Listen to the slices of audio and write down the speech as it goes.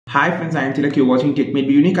Hi friends, I am Tilak. You're watching Tech Made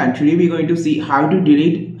Be Unique, and today we're going to see how to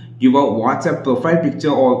delete your WhatsApp profile picture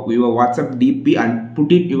or your WhatsApp DP and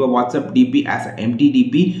put it your WhatsApp DP as an empty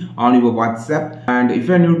DP on your WhatsApp. And if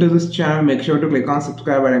you're new to this channel, make sure to click on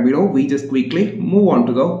subscribe button below. We just quickly move on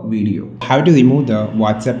to the video. How to remove the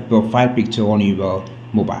WhatsApp profile picture on your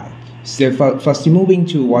mobile. So first moving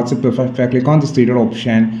to WhatsApp profile, click on the three dot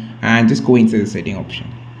option and just go inside the setting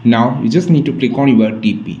option. Now you just need to click on your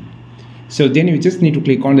DP. So then you just need to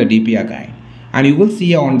click on the DP again, and you will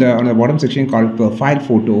see on the bottom section called profile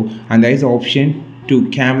photo, and there is an option to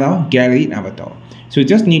camera, gallery, and avatar. So you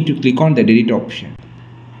just need to click on the delete option.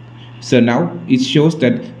 So now it shows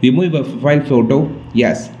that remove your profile photo.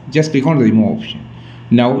 Yes, just click on the remove option.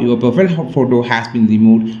 Now your profile photo has been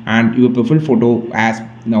removed and your profile photo has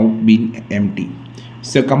now been empty.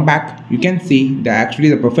 So come back, you can see that actually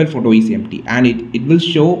the profile photo is empty, and it will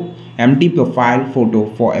show empty profile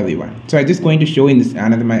photo for everyone. So I'm just going to show in this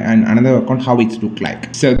another account how it look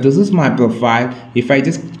like. So this is my profile. If I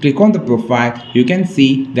just click on the profile, you can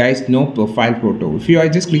see there is no profile photo. If I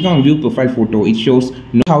just click on view profile photo, it shows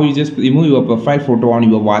how you just remove your profile photo on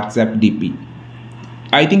your WhatsApp DP.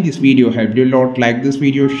 I think this video helped you a lot. Like this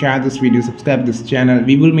video, share this video, subscribe this channel.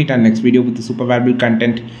 We will meet our next video with the super valuable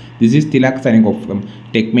content. This is Tilak signing off from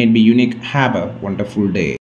Tech Made Be Unique. Have a wonderful day.